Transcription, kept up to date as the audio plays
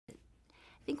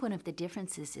I think one of the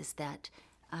differences is that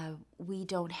we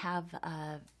don't have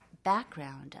a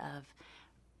background of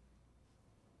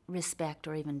respect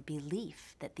or even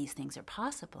belief that these things are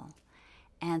possible.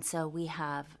 And so we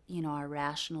have, our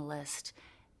rationalist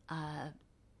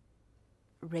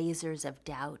razors of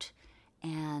doubt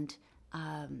and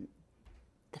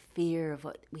the fear of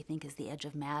what we think is the edge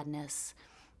of madness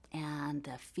and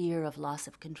the fear of loss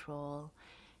of control,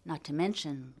 not to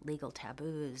mention legal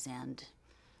taboos and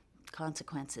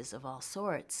consequences of all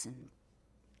sorts. And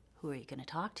who are you going to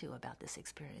talk to about this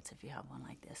experience if you have one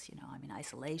like this?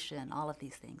 Isolation, all of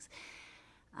these things.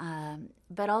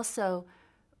 But also,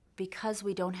 because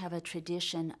we don't have a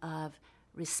tradition of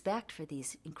respect for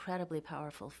these incredibly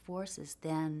powerful forces,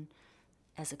 then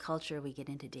as a culture we get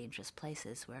into dangerous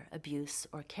places where abuse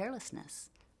or carelessness,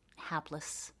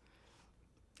 hapless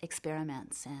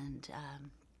experiments, and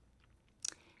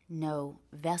no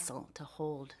vessel to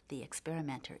hold the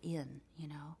experimenter in,